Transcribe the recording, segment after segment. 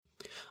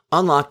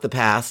Unlock the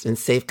past and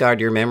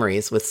safeguard your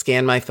memories with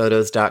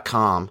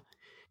scanmyphotos.com.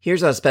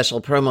 Here's our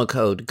special promo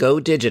code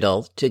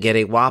GODIGITAL to get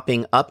a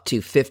whopping up to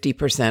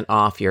 50%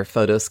 off your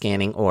photo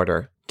scanning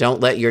order.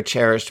 Don't let your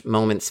cherished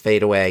moments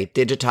fade away.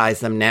 Digitize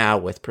them now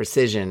with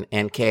precision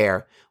and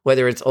care.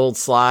 Whether it's old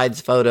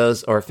slides,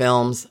 photos, or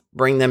films,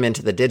 bring them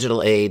into the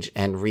digital age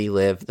and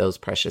relive those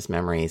precious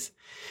memories.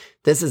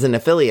 This is an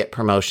affiliate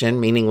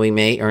promotion, meaning we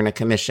may earn a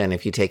commission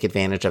if you take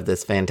advantage of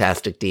this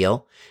fantastic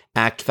deal.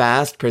 Act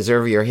fast,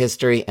 preserve your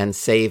history, and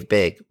save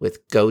big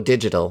with Go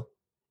Digital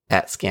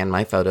at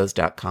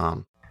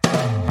scanmyphotos.com.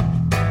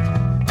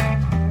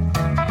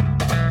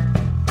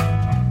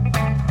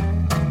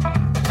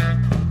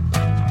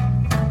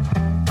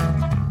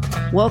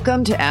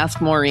 Welcome to Ask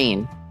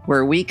Maureen,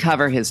 where we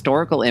cover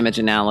historical image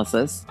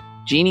analysis,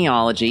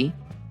 genealogy,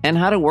 and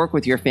how to work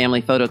with your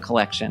family photo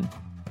collection.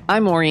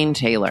 I'm Maureen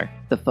Taylor,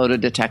 the photo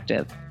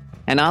detective,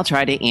 and I'll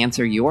try to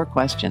answer your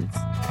questions.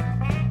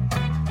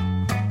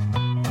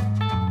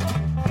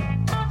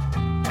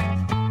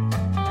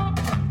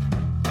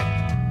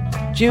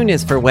 June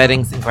is for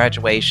weddings and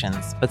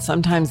graduations, but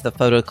sometimes the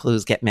photo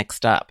clues get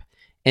mixed up.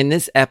 In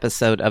this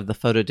episode of The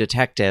Photo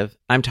Detective,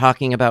 I'm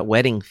talking about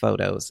wedding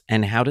photos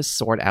and how to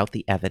sort out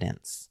the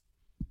evidence.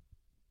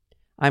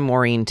 I'm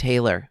Maureen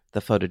Taylor,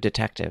 the Photo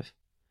Detective.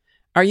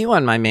 Are you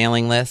on my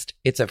mailing list?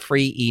 It's a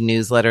free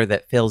e-newsletter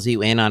that fills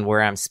you in on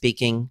where I'm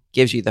speaking,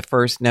 gives you the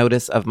first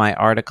notice of my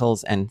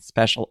articles and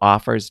special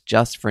offers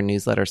just for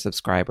newsletter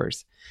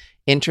subscribers.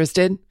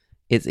 Interested?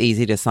 It's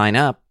easy to sign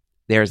up.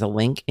 There's a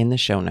link in the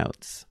show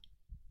notes.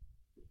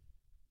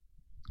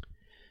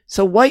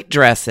 So white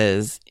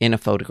dresses in a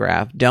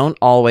photograph don't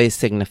always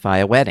signify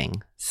a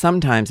wedding.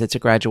 Sometimes it's a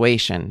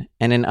graduation,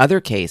 and in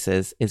other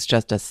cases, it's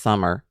just a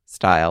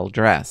summer-style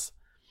dress.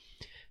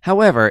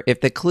 However,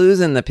 if the clues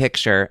in the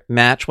picture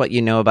match what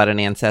you know about an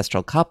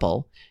ancestral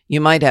couple,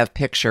 you might have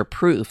picture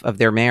proof of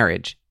their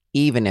marriage,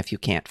 even if you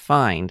can't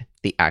find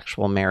the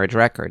actual marriage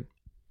record.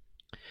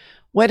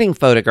 Wedding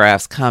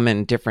photographs come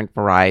in different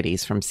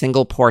varieties, from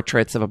single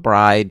portraits of a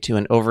bride to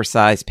an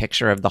oversized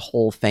picture of the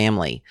whole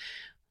family.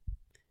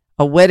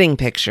 A wedding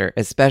picture,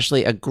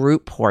 especially a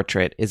group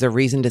portrait, is a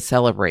reason to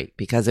celebrate,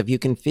 because if you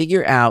can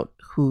figure out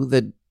who's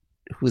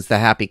the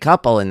happy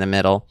couple in the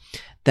middle,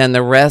 then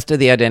the rest of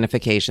the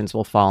identifications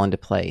will fall into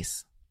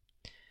place.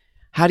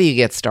 How do you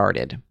get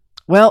started?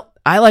 Well,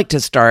 I like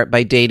to start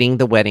by dating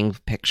the wedding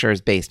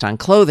pictures based on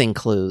clothing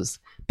clues,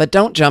 but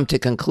don't jump to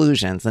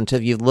conclusions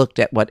until you've looked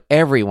at what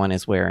everyone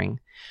is wearing.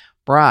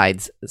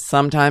 Brides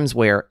sometimes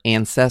wear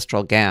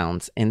ancestral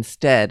gowns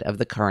instead of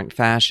the current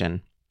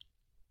fashion.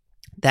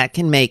 That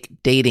can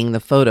make dating the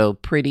photo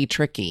pretty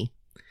tricky.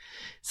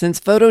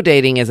 Since photo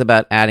dating is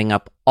about adding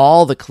up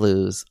all the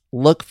clues,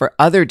 look for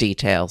other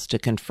details to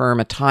confirm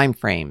a time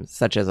frame,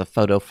 such as a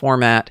photo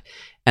format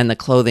and the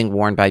clothing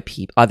worn by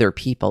other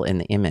people in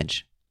the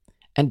image.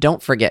 And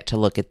don't forget to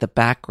look at the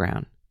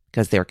background,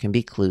 because there can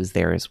be clues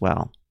there as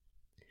well.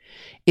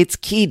 It's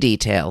key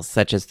details,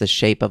 such as the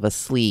shape of a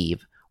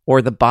sleeve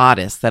or the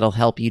bodice, that'll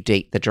help you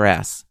date the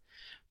dress.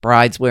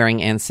 Brides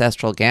wearing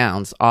ancestral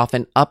gowns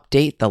often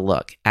update the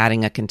look,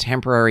 adding a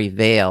contemporary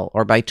veil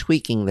or by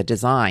tweaking the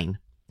design.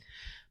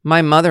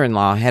 My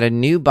mother-in-law had a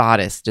new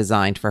bodice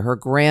designed for her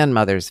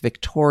grandmother's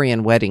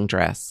Victorian wedding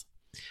dress.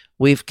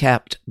 We've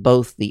kept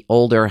both the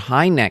older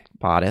high-necked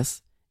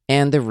bodice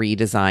and the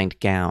redesigned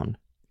gown.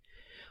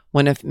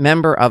 When a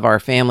member of our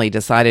family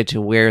decided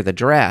to wear the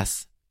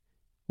dress,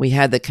 we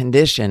had the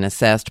condition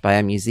assessed by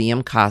a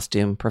museum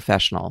costume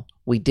professional.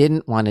 We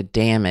didn't want to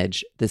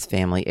damage this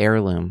family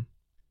heirloom.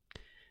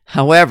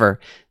 However,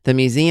 the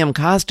museum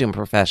costume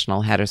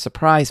professional had a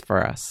surprise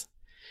for us.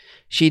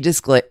 She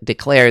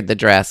declared the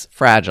dress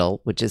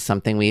fragile, which is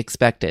something we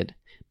expected.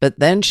 But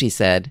then she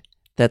said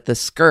that the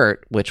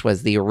skirt, which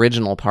was the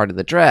original part of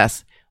the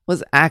dress,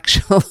 was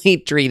actually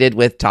treated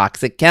with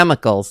toxic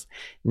chemicals,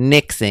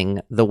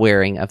 nixing the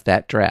wearing of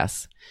that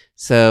dress.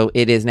 So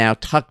it is now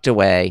tucked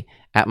away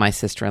at my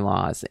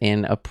sister-in-law's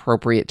in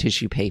appropriate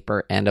tissue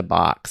paper and a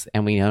box.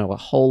 And we know a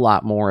whole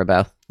lot more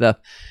about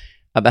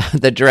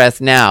the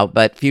dress now,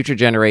 but future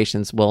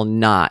generations will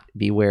not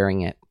be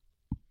wearing it.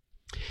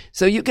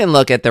 So you can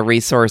look at the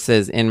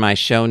resources in my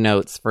show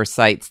notes for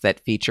sites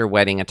that feature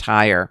wedding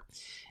attire.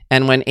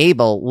 And when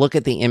able, look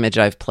at the image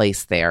I've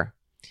placed there.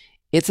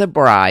 It's a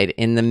bride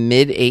in the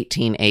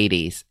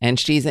mid-1880s, and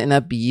she's in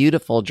a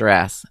beautiful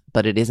dress,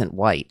 but it isn't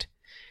white.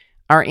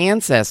 Our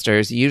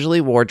ancestors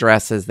usually wore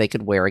dresses they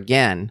could wear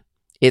again.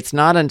 It's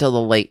not until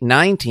the late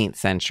 19th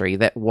century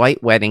that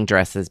white wedding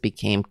dresses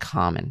became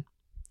common.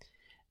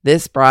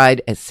 This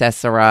bride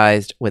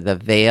accessorized with a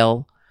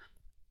veil,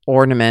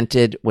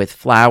 ornamented with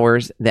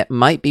flowers that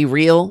might be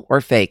real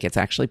or fake. It's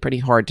actually pretty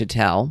hard to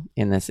tell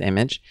in this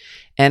image.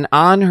 And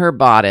on her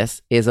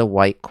bodice is a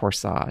white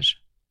corsage.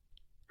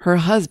 Her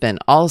husband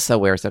also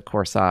wears a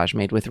corsage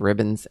made with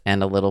ribbons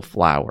and a little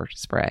flower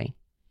spray.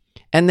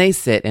 And they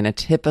sit in a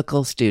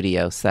typical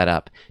studio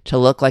setup to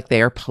look like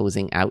they are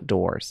posing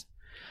outdoors.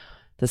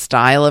 The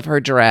style of her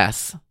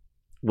dress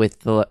with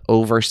the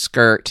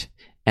overskirt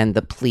and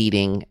the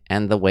pleating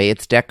and the way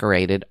it's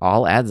decorated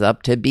all adds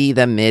up to be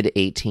the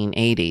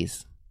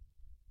mid-1880s.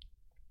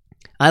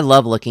 I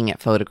love looking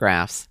at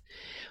photographs.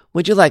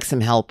 Would you like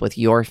some help with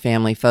your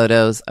family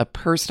photos? A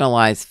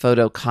personalized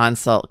photo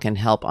consult can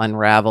help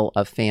unravel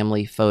a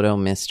family photo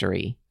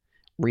mystery.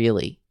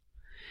 Really.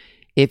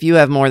 If you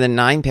have more than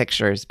 9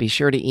 pictures, be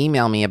sure to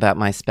email me about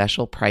my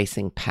special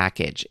pricing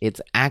package. It's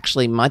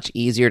actually much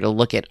easier to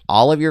look at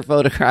all of your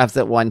photographs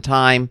at one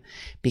time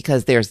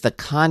because there's the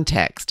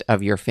context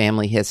of your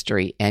family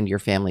history and your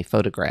family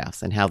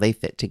photographs and how they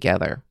fit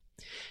together.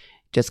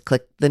 Just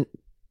click the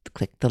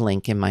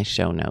link in my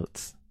show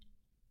notes.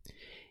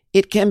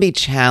 It can be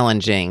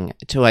challenging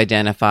to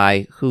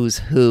identify who's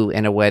who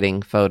in a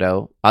wedding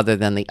photo other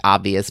than the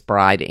obvious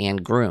bride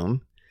and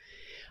groom.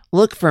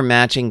 Look for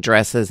matching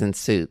dresses and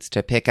suits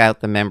to pick out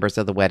the members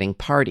of the wedding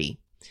party.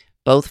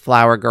 Both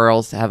flower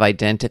girls have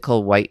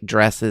identical white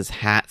dresses,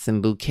 hats,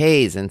 and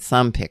bouquets in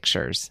some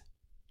pictures.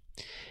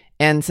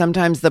 And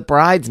sometimes the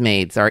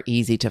bridesmaids are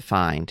easy to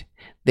find.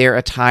 They're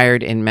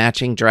attired in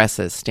matching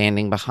dresses,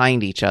 standing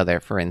behind each other,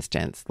 for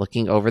instance,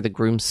 looking over the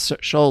groom's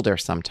shoulder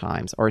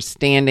sometimes, or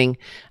standing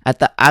at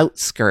the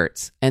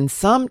outskirts. And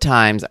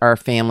sometimes our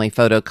family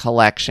photo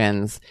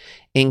collections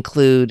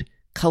include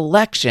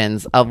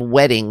collections of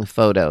wedding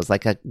photos,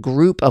 like a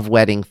group of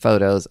wedding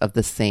photos of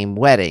the same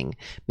wedding.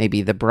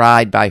 Maybe the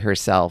bride by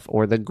herself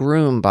or the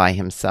groom by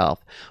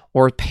himself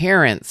or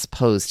parents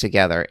posed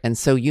together. And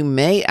so you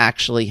may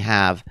actually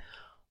have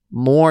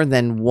more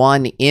than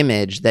one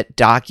image that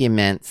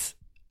documents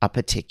a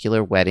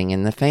particular wedding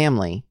in the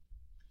family.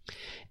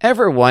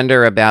 Ever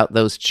wonder about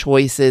those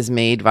choices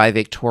made by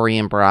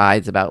Victorian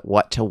brides about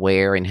what to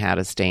wear and how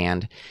to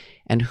stand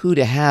and who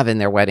to have in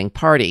their wedding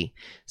party?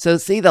 So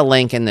see the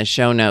link in the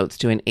show notes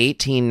to an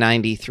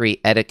 1893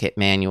 etiquette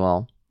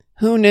manual.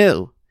 Who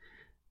knew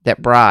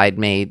that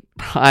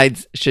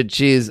brides should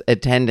choose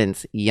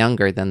attendants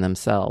younger than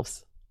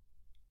themselves?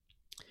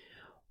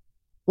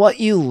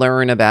 What you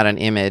learn about an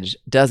image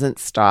doesn't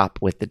stop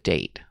with the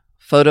date.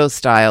 Photo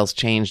styles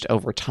changed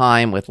over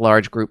time, with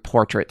large group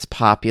portraits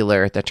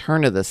popular at the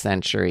turn of the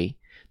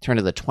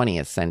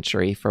 20th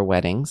century for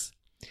weddings.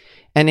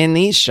 And in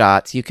these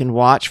shots, you can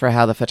watch for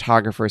how the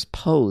photographers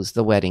pose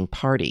the wedding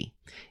party.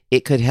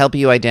 It could help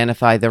you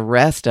identify the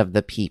rest of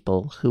the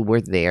people who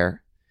were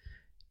there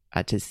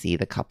to see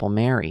the couple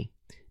marry.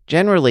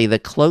 Generally, the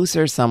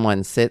closer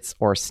someone sits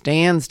or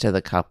stands to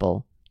the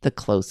couple, the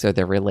closer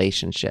their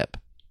relationship.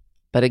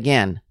 But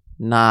again,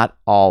 not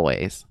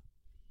always.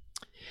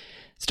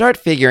 Start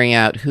figuring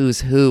out who's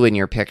who in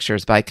your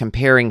pictures by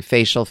comparing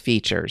facial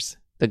features.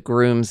 The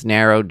groom's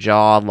narrow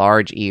jaw,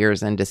 large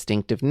ears, and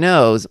distinctive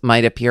nose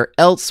might appear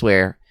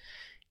elsewhere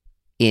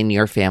in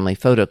your family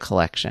photo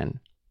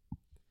collection.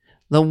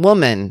 The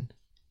woman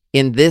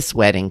in this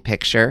wedding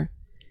picture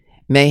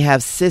may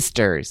have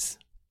sisters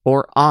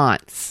or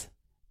aunts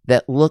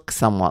that look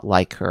somewhat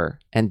like her,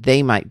 and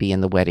they might be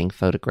in the wedding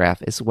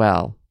photograph as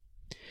well.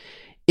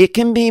 It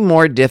can be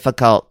more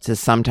difficult to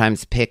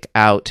sometimes pick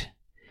out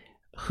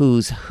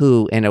who's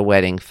who in a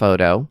wedding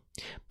photo,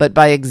 but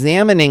by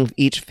examining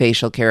each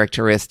facial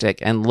characteristic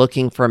and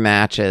looking for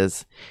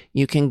matches,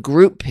 you can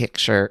group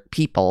picture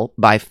people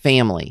by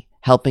family,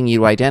 helping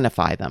you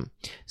identify them.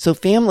 So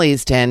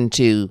families tend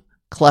to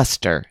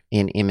cluster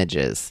in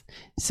images.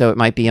 So it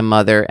might be a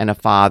mother and a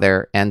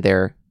father and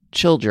their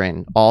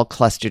children all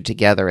clustered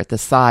together at the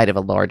side of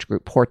a large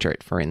group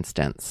portrait, for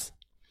instance.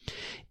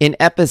 In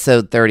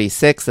episode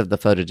 36 of The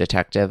Photo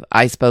Detective,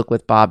 I spoke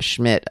with Bob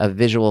Schmidt of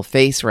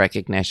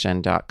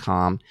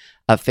visualfacerecognition.com,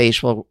 a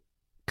facial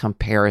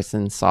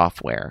comparison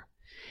software.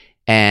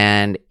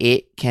 And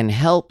it can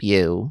help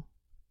you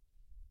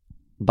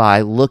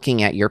by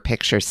looking at your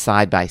pictures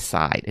side by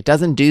side. It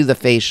doesn't do the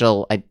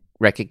facial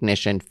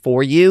recognition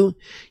for you.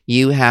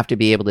 You have to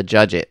be able to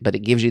judge it, but it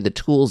gives you the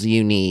tools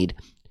you need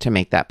to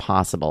make that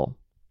possible.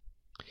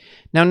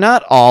 Now,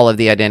 not all of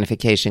the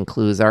identification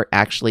clues are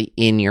actually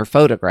in your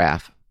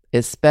photograph,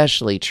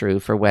 especially true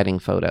for wedding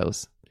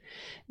photos.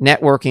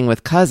 Networking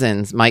with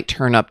cousins might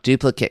turn up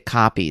duplicate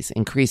copies,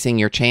 increasing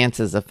your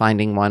chances of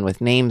finding one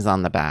with names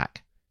on the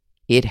back.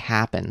 It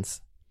happens.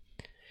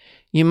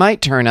 You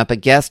might turn up a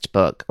guest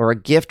book or a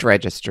gift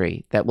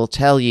registry that will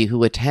tell you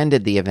who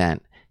attended the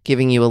event,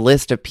 giving you a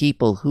list of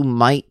people who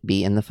might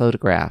be in the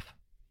photograph.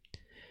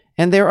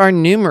 And there are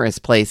numerous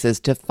places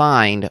to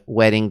find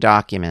wedding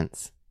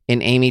documents.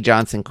 In Amy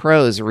Johnson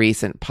Crow's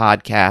recent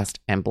podcast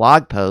and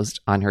blog post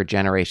on her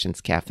Generations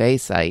Cafe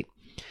site,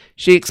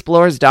 she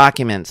explores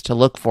documents to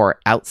look for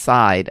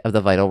outside of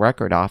the Vital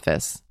Record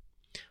Office.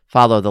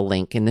 Follow the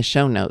link in the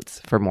show notes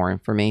for more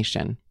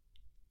information.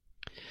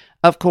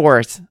 Of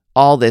course,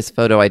 all this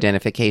photo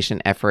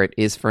identification effort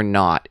is for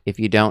naught if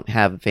you don't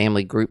have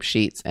family group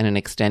sheets and an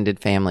extended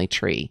family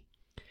tree.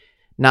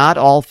 Not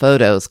all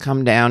photos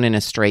come down in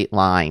a straight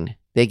line.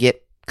 They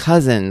get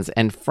cousins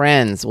and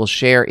friends will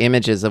share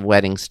images of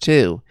weddings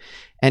too,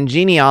 and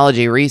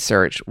genealogy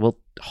research will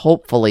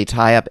hopefully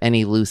tie up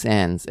any loose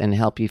ends and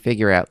help you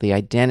figure out the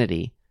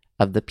identity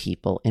of the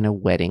people in a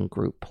wedding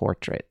group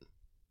portrait.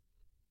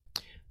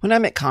 When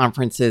I'm at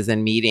conferences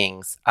and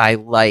meetings, I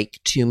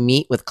like to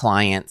meet with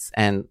clients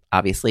and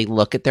obviously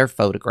look at their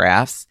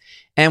photographs.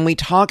 And we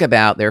talk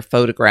about their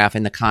photograph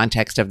in the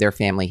context of their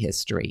family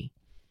history.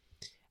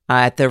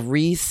 At the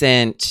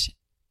recent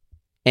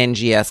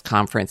NGS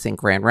conference in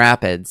Grand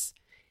Rapids,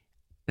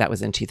 that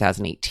was in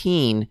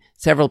 2018,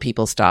 several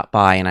people stopped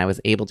by and I was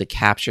able to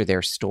capture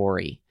their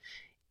story.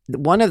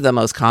 One of the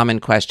most common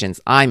questions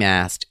I'm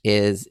asked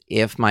is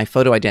if my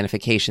photo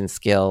identification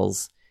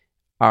skills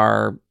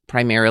are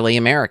primarily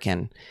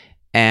American.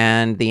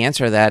 And the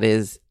answer to that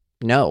is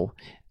no.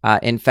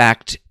 In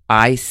fact,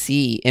 I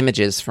see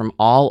images from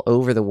all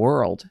over the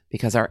world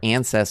because our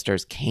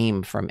ancestors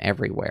came from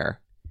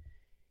everywhere.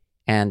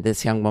 And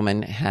this young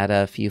woman had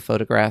a few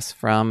photographs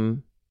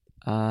from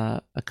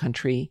a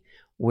country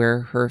where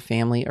her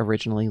family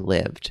originally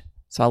lived.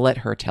 So I'll let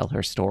her tell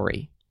her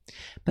story.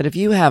 But if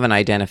you have an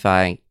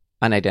unidentified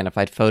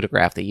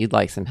photograph that you'd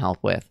like some help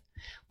with,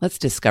 let's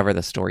discover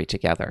the story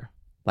together,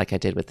 like I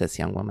did with this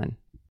young woman.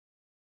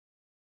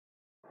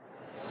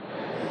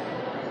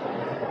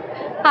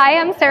 Hi,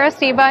 I'm Sarah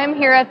Steva. I'm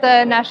here at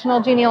the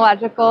National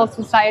Genealogical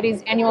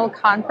Society's annual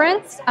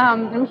conference.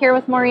 I'm here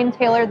with Maureen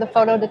Taylor, the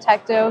photo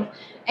detective,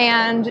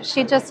 and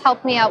she just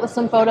helped me out with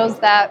some photos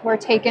that were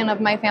taken of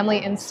my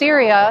family in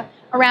Syria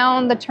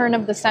around the turn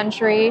of the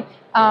century.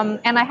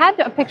 And I had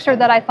a picture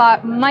that I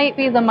thought might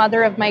be the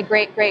mother of my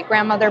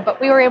great-great-grandmother, but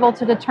we were able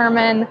to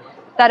determine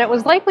that it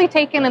was likely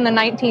taken in the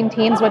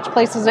 19-teens, which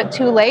places it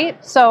too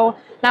late. So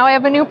now I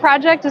have a new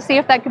project to see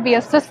if that could be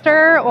a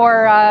sister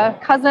or a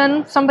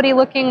cousin, somebody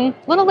looking a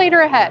little later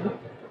ahead.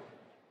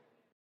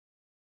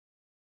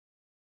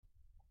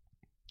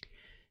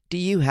 Do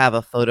you have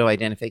a photo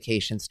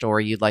identification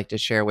story you'd like to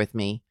share with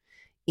me?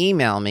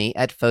 Email me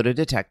at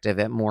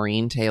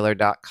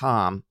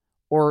photodetective@maureentaylor.com,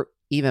 or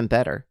even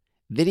better,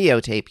 video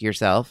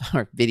yourself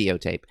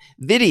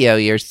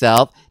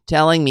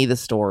telling me the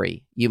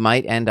story. You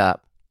might end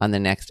up on the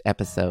next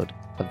episode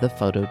of The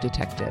Photo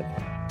Detective.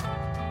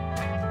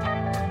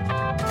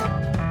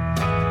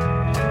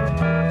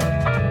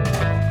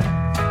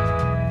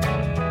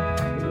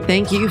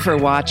 Thank you for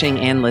watching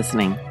and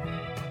listening.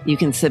 You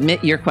can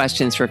submit your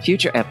questions for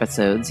future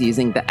episodes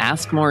using the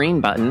Ask Maureen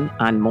button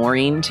on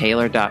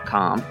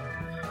maureentaylor.com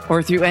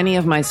or through any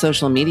of my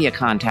social media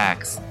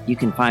contacts. You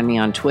can find me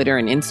on Twitter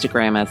and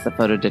Instagram as The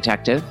Photo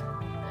Detective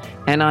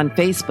and on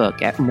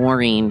Facebook at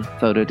Maureen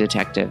Photo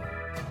Detective.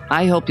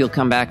 I hope you'll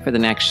come back for the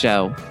next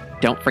show.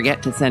 Don't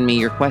forget to send me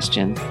your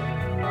questions.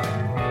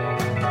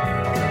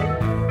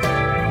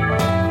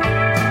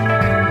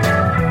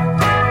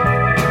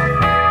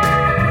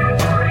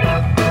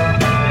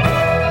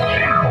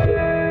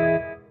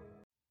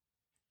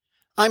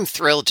 I'm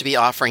thrilled to be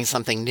offering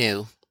something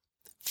new.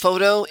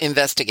 Photo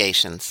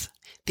investigations.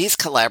 These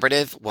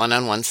collaborative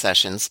one-on-one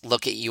sessions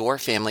look at your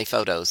family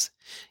photos.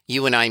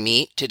 You and I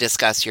meet to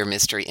discuss your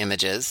mystery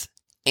images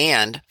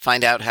and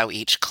find out how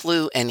each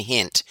clue and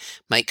hint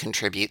might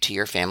contribute to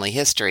your family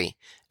history.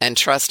 And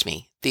trust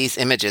me, these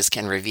images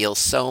can reveal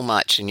so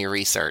much in your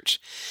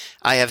research.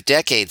 I have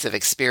decades of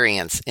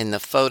experience in the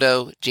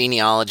photo,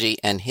 genealogy,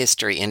 and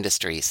history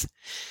industries.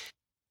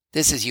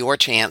 This is your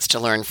chance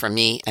to learn from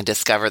me and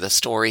discover the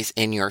stories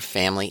in your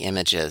family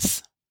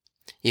images.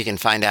 You can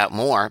find out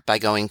more by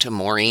going to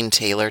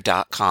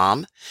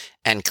maureentaylor.com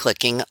and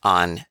clicking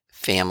on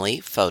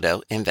Family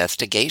Photo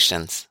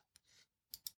Investigations.